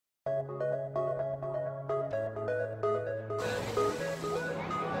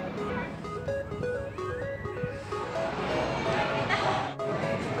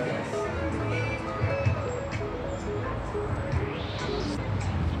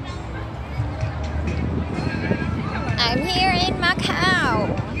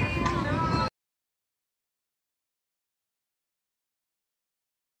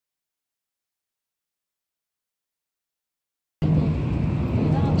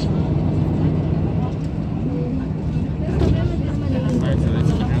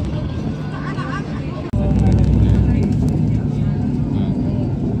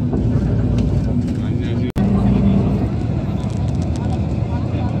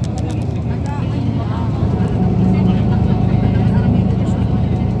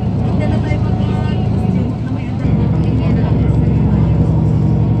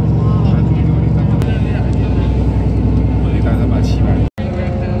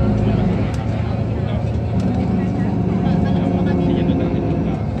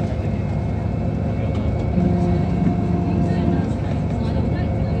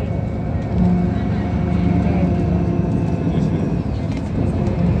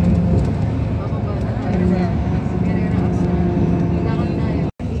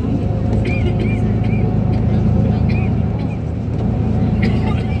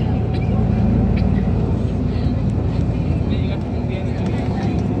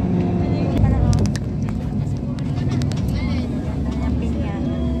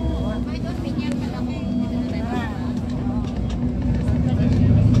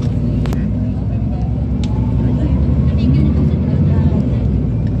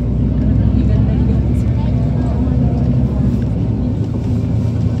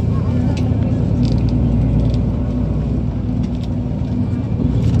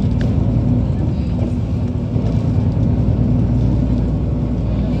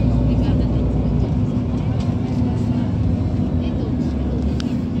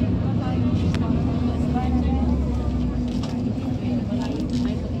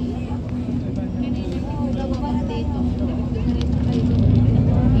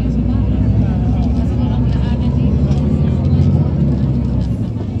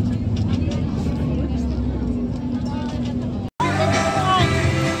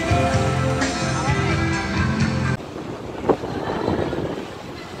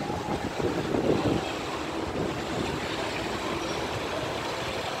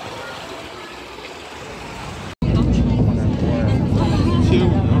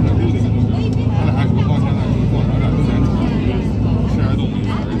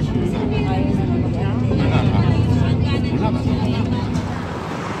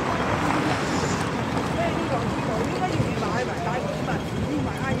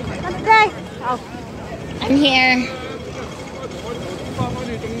here.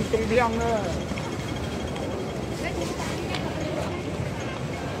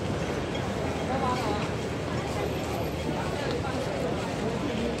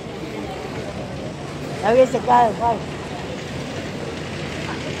 Lagi sekali, Pak.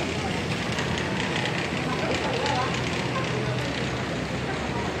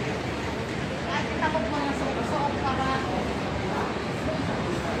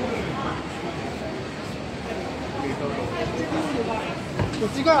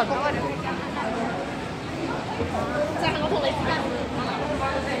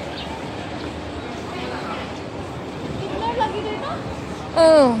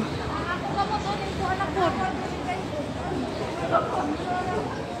 Oh.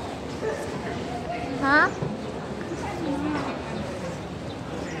 Hah?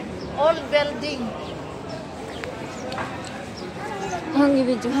 Old building. Ang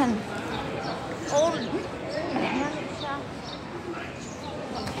ibidyohan. Old.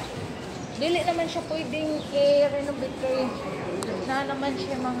 Dili naman siya pwedeng i-renovate na naman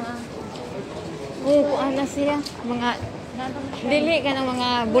siya mga Ano siya? Mga na naman siya. dili ka ng mga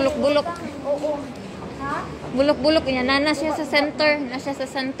bulok-bulok. Oo. Ha? Bulok-bulok niya. Nana siya sa center. Nasa sa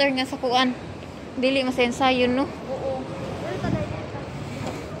center nga sa kuan. Dili masensayo, no? Oo.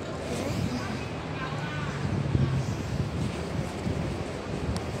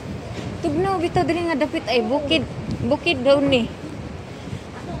 Tugnaw bitaw dili nga dapit ay bukid. Bukid daw ni.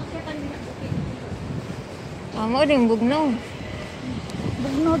 Amo ding bugnaw.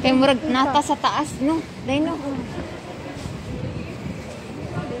 Bugnaw. Kay murag nata sa taas, no? Dai no.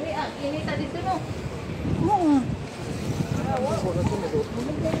 Dili inita dito no. Oo.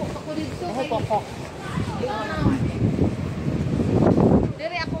 Ako dito.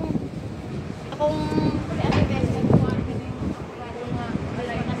 Dili akong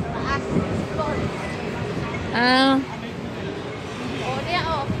Ah, oh, dia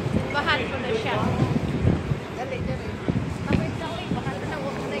oh. Bahan ko na siya. Dali. Tapos na ulit, bahan na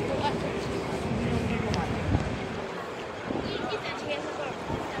wag na ikuan.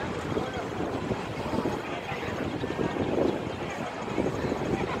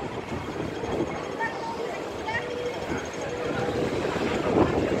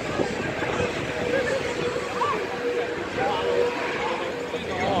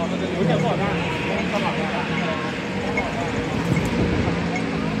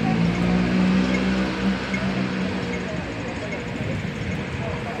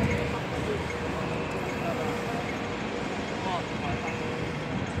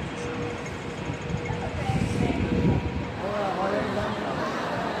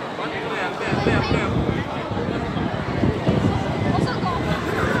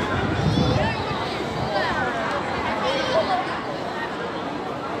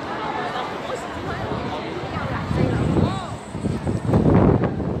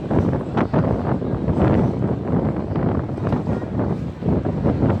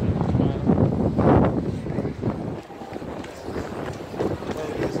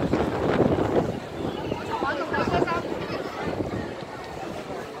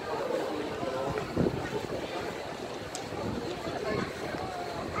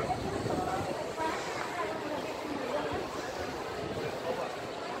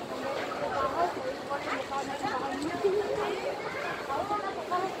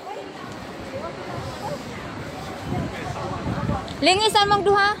 lingis among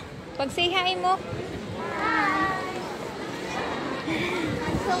duha. Pagsihay mo.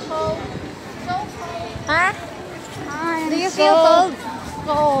 So cold. So cold. Ha? I'm Do you feel cold?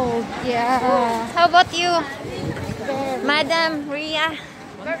 Cold. Yeah. How about you? Madam Ria?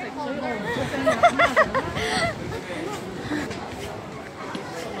 Very cold.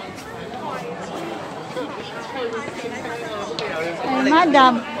 Ay,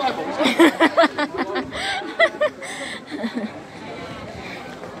 madam.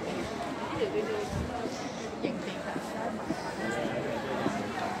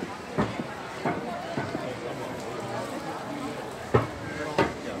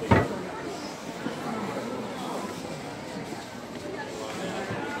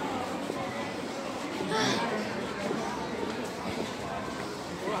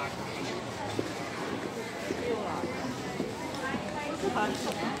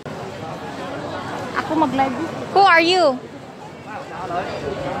 Ako mag-live. Who are you?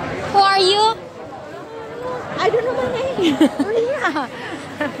 Who are you? I don't know my name. Yeah.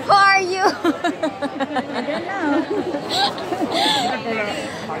 Who are you? I don't know.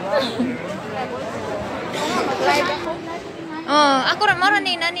 Mag-live ako. Oh, ako ra mara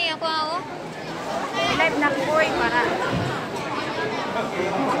ni nani ako oh. Live na ko para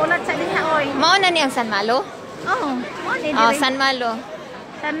Ulat sa diha oy. Mao na ni ang San Malo? Oh, mo ni Oh, dire. San Malo.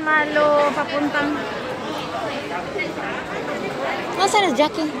 San Malo papuntang Oh, saan na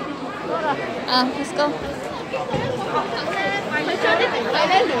Jackie? Dora. Ah, let's go.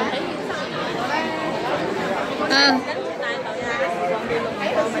 Ah.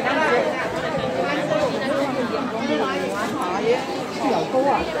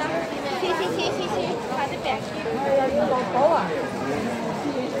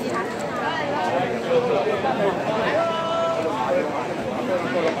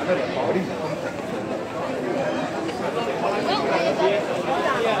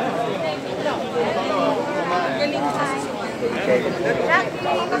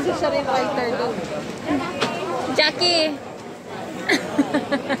 Kasi siya rin writer doon. Jackie.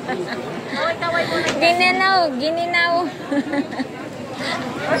 Kaway mo na. Gininaw.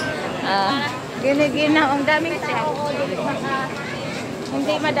 Ah, Gina-gina, ang daming tao.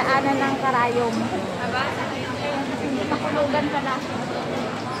 Hindi madaanan ng karayom. Makulugan pala.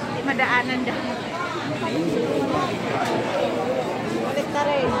 Hindi madaanan dahil. Ulit na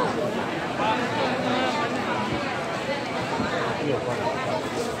rin.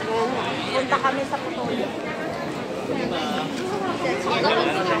 Punta kami sa Putol.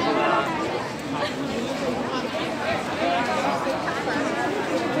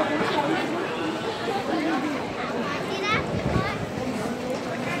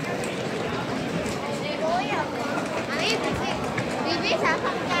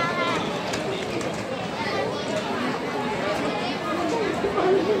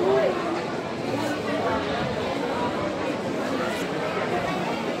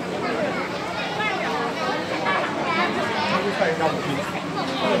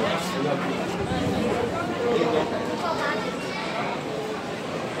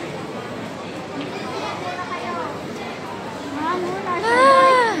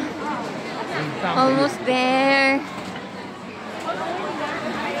 almost there.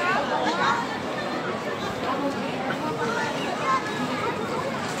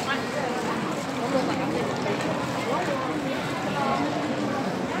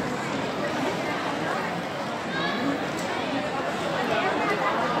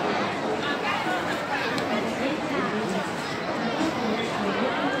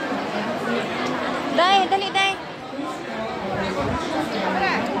 Dai, dali, dai.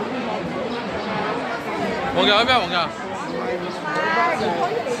 黃油要不要黃油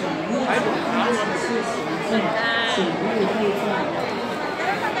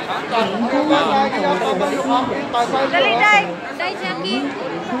？Dali, dai. Dai, Jackie.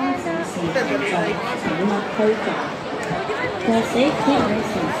 For safety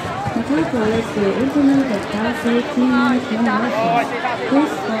reasons, Macau Police will implement the car safety management measures.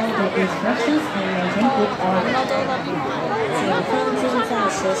 Please follow the instructions and maintain good order. 警方正在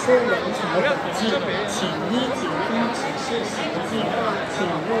实施人潮管制，请依警方指示行进，请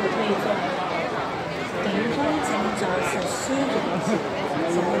勿退座。警方正在實施人潮管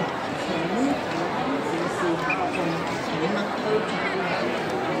制，請依警方指示行進，請勿退座。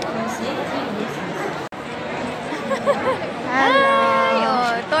For safety reasons. Ay,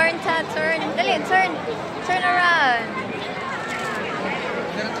 oh, turn. Dali, turn. Turn around.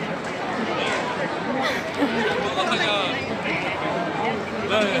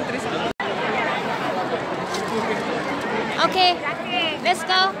 Okay, let's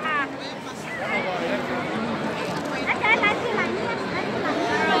go.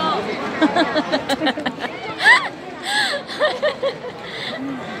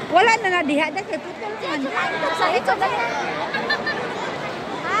 Wala na na diha dahil putol man. Sa ito na.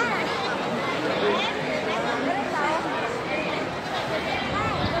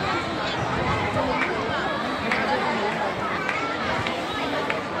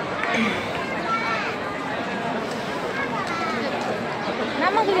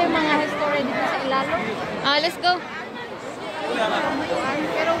 Naman gila yung mga history dito sa ilalo. Ah, let's go.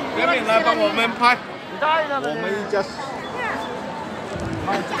 别名来帮我们拍。我们just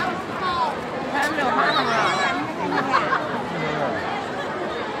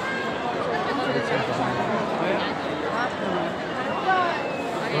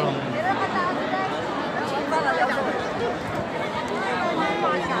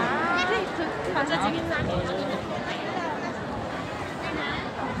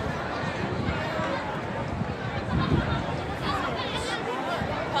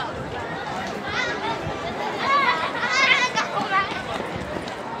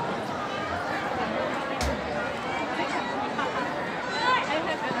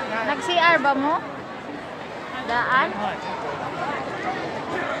Nag-CR ba mo? Daan?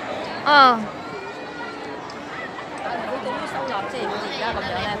 Oh. 對於收納即係好似而家咁樣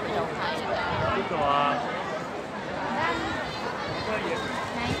咧，佢就邊度啊？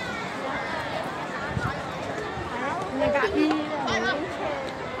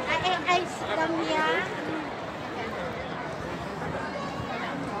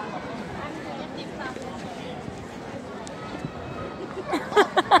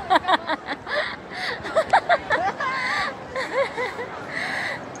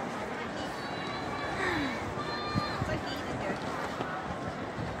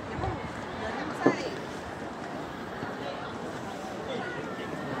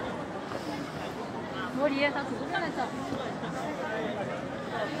我哋嘢就全部真係就。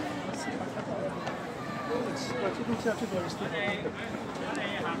這東西要最多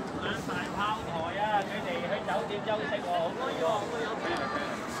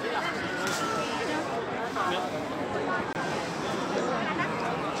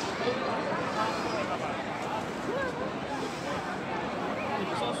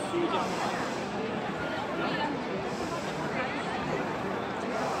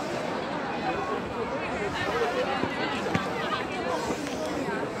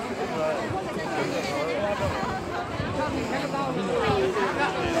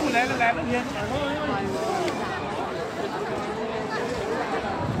100來了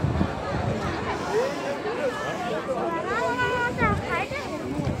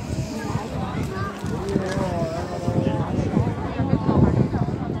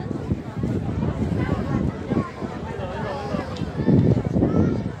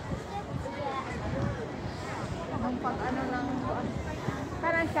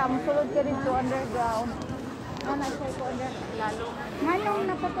，Parang siya, musulod ka rin to underground. Ano siya ko lalo. Ngayong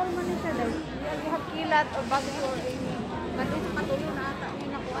naputol man ni siya dahil. Yung kilat o bago or ini. Kasi patulo na ata.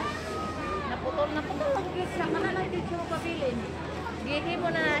 Nakuha. Naputol lang siya. Mana lang din siya pabilin. Gihi mo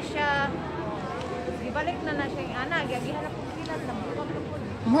na siya. Ibalik na siya yung anak. Gihanap ang kilat na bukang-bukod.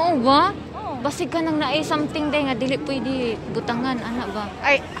 Mao ba? Basig ka nang naay something day nga dili pwede butangan ana ba?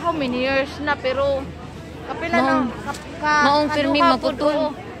 Ay, how many years na pero kapila Maong- na maong pirmi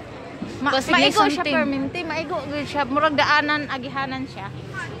maputol. Basig na maigo siya something. perminti, maigo gud siya murag daanan agihanan siya.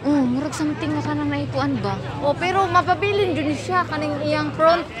 Oh, murag something nga kanang naikuan ba? O pero mapabilin jud siya kaning iyang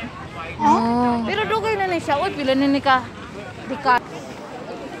front. Oh. Pero dugay na ni siya. Uy, pila na ni ka. Di ka.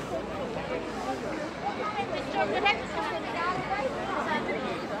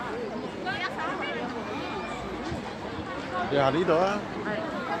 Ja, die da.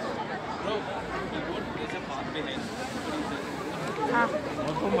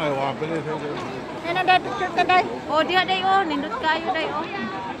 Ako may wapin ito. Ano dai picture ka dai? O diha dai o, nindot kayo dai o.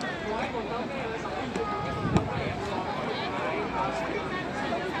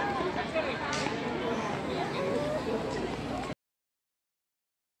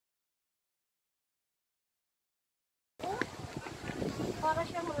 Para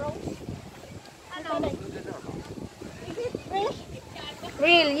siyang rose. Ano? Is it real?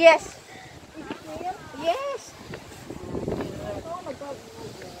 Real, yes. Is it real? Yes. Oh my God.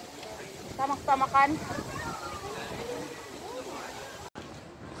 Tamak-tamakan.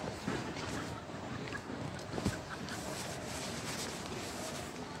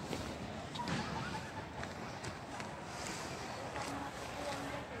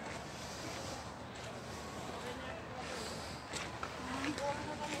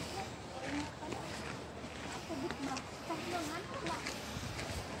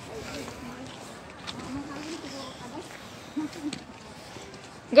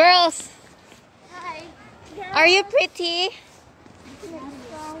 Girls, Hi. are you pretty?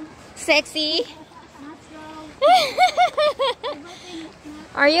 Sexy?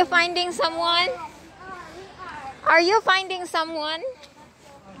 Are you finding someone? Are you finding someone?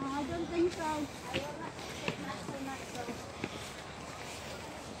 I don't think so.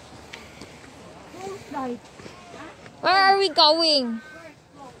 Where are we going?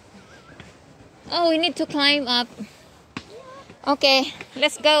 Oh, we need to climb up. Okay,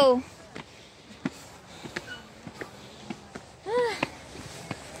 let's go.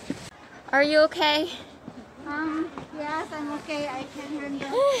 Are you okay? Yes, I'm okay. I can handle.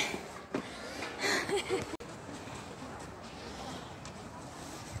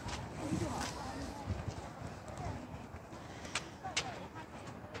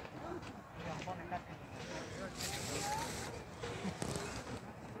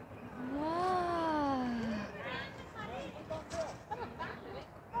 Wow.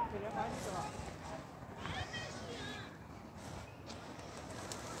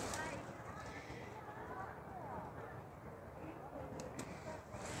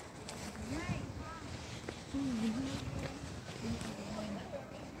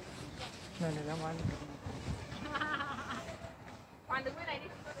 Này này,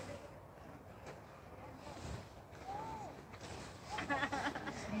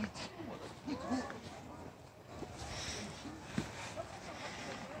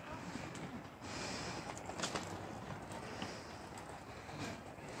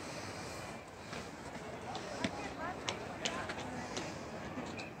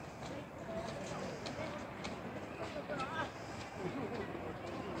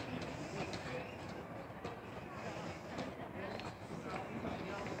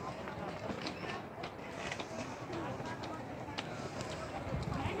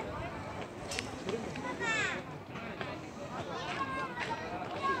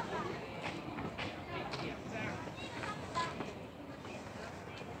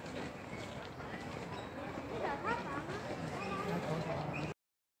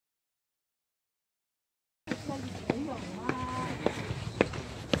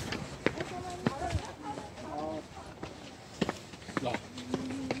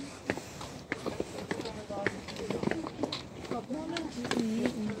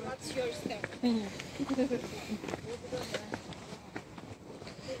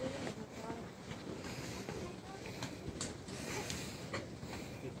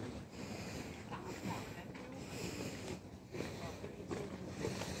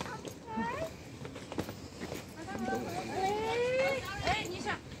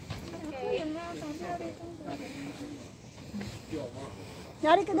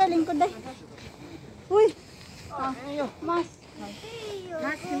 Yari ka dahil lingkod dahil. Uy! Mas.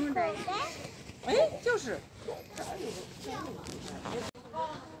 Mas mo dahil. 哎，就是。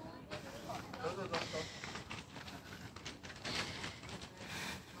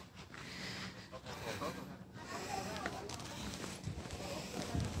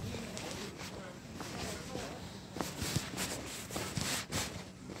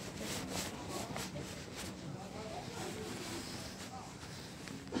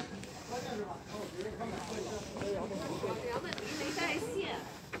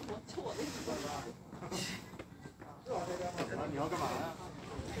你要干嘛呀？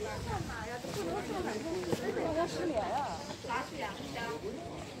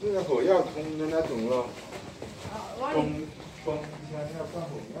这个火药空的那种咯，风箱要放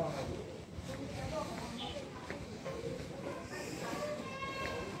火药。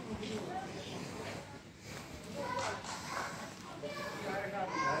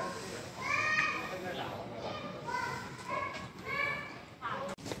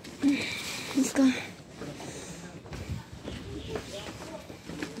Let's go.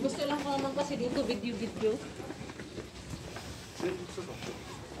 Gusto lang ko naman kasi dito video-video.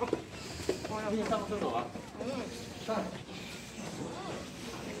 你上厕所啊？上。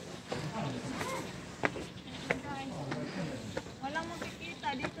Walang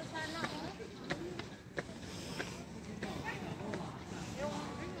makikita dito sana.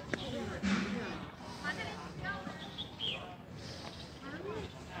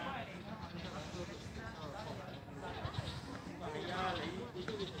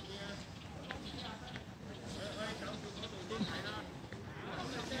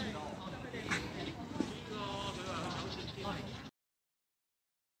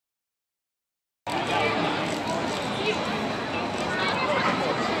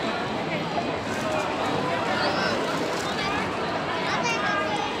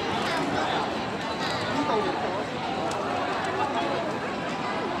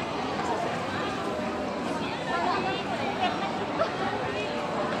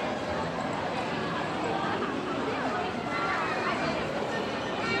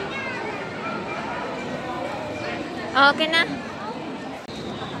 Okay na.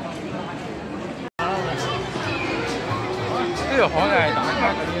 Cái đồ hỏi này打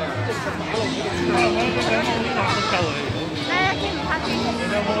开嗰啲啊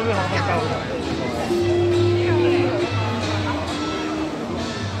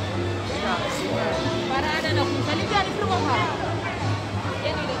，Para ano na, kung sali dyan, ito mo ha.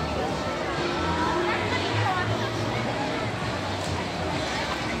 Yan yun.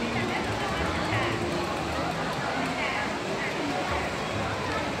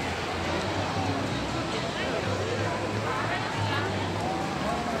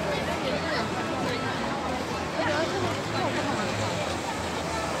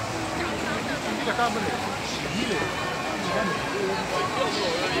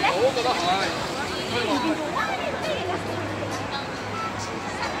我覺得係。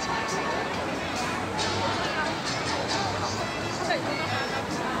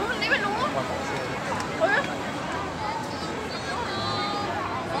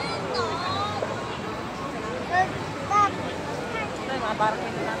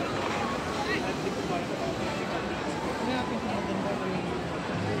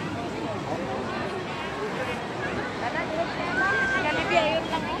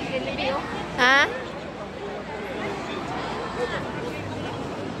Ha?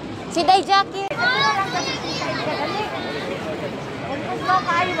 Si Day Jackie. Kung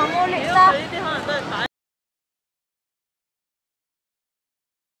kayo mangulit sa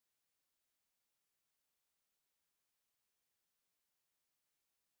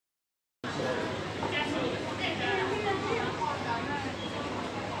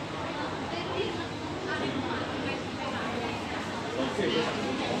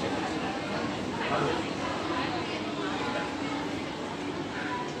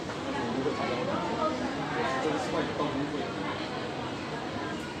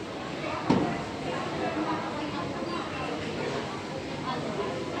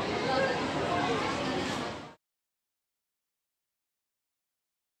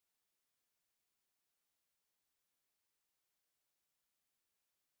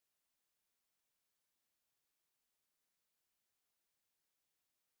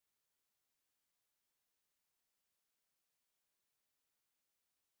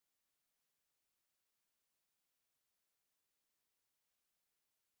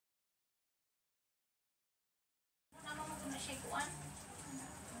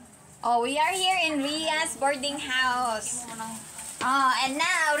Oh, we are here in Ria's boarding house. Oh, and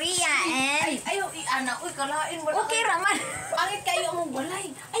now Ria and Ayaw, ana, uy, kalain mo. okay raman. Pangit kayo mong balay.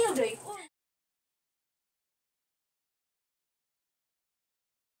 Ayaw, day.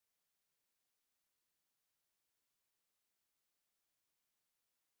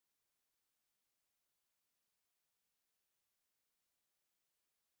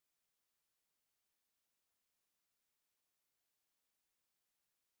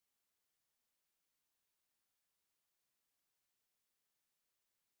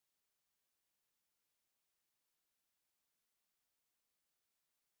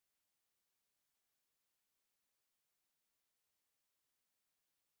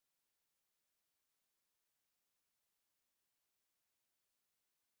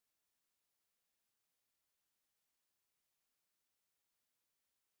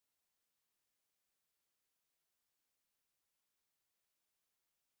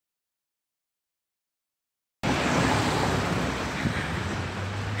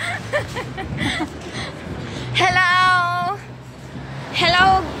 Hello!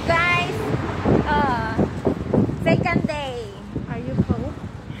 Hello guys! Second day. Are you cold?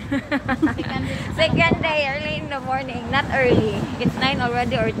 Second day, early in the morning. Not early. It's 9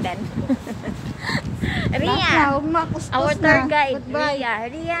 already or 10. Ria! Our tour guide. Goodbye.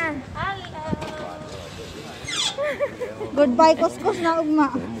 Ria. Goodbye, kuskus na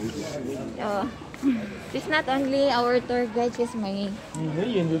ugma. Oh. She's not only our tour guide, she's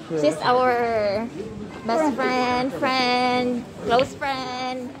our best friend, close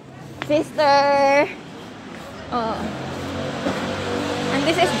friend, sister. Oh. And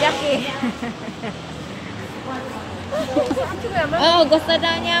this is Jackie. Oh, gusto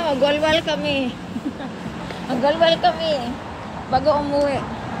daw niya magwalwal kami. Magwalwal kami bago umuwi.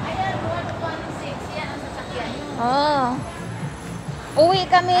 Ayan, 116. Yan ang sasakyan. Oh. Uwi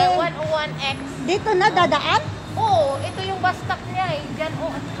kami. 101X. Dito na dadaan? Oo, ito yung bus stop niya eh. Diyan,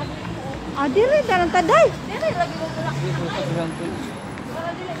 oh. Ah, dili dalang taday. Dili, lagi mo mula. Para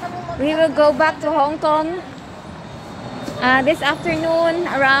dili ka mo We will go back to Hong Kong this afternoon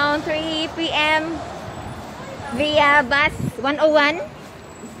around 3 p.m. via bus 101.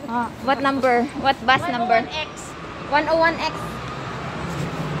 What number? What bus number? 101X. 101X.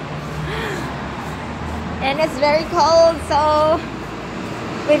 And it's very cold, so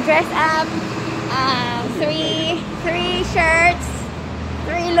we dress up. Three shirts,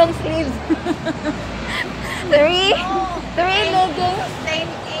 3 long sleeves, three leggings. Same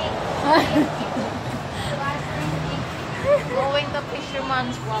ink. Going to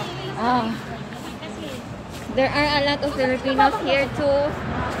Fisherman's Walk. There are a lot of Filipinos here too.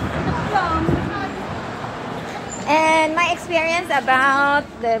 And my experience about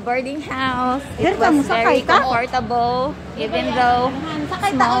the boarding house, it was very comfortable, even though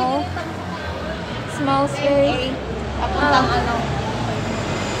small space.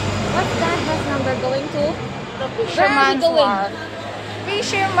 What's that bus number going to? The Where are we Fisherman's going? Wharf.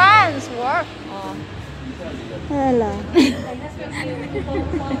 Fisherman's Wharf. Oh. Hala.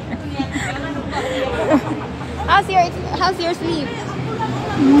 How's your sleep?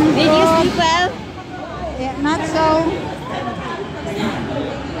 Did you sleep well? Yeah, not so.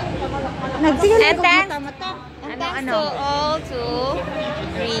 Nagsigil And ko thanks, mata-mata. and thanks to all to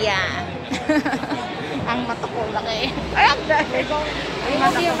Ria. Ang mata ko laki.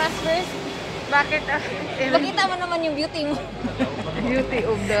 Remove your mask first. Bakit? Pakita mo naman yung beauty mo. Beauty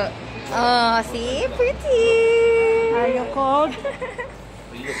of the... Oh, see? Pretty! Are you cold?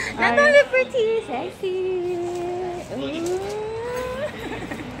 Not only pretty, sexy.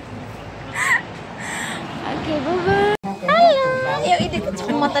 Okay, bye-bye. Hello! Ayaw, hindi ka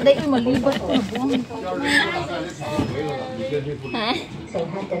sa mata dahil malibat ko. Ha? 请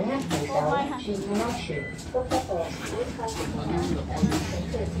看等下几条是一闹市，都可否依靠警方乘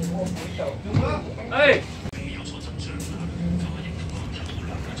客紧握扶手。哎。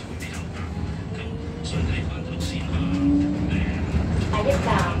下一站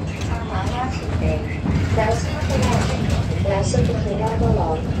香馬灣前地，由新富亞線來西部水灣多路，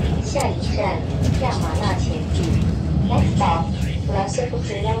下一站亞馬納前地。Next stop，來西部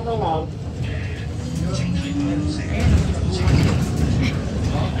水灣多路。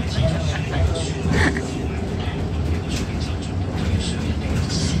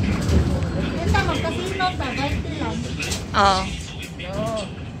 Oh.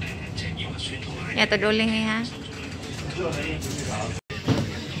 Ya, tuduling ha.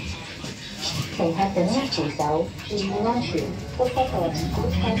 请看等下几条是一闹市，都可否依靠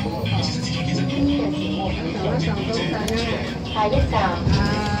警方乘客紧握扶手。下一站，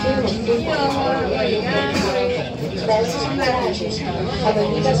金門西部海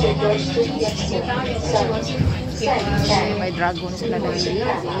May dragon sila dahil.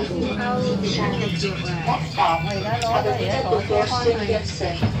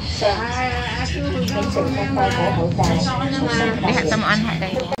 Lihat sama anak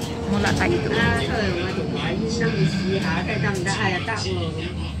dahil. Mula tayo ito.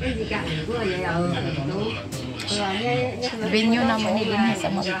 Venue naman nila sa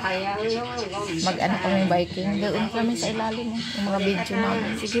mag-ano kami biking. Doon kami sa ilalim. Yung mga video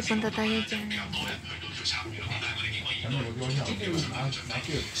namin. Sige, punta tayo dyan.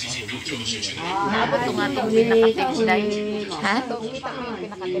 Naabot ko nga itong pinakatip dahil. Ha? Kita mo yung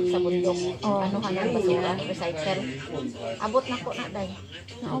pinakatip sa bundok. Ano ka ng basura, recycle. Abot na ko na dahil.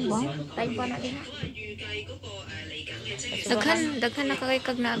 Nao ba? Time pa na din. Daghan na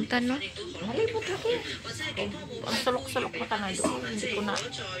kakikag na agtan, no? Nalibot laki. Ang sulok-sulok mo tanay doon. Hindi ko na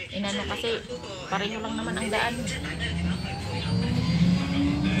inano kasi pareho lang naman ang daan.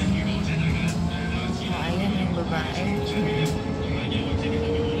 Ayan yung babae.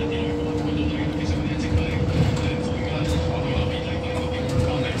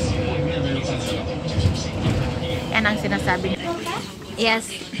 Yan ang sinasabi. Yes.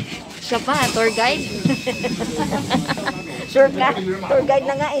 Siya pa, tour guide. Sure ka? Tour guide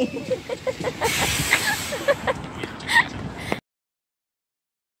na nga eh.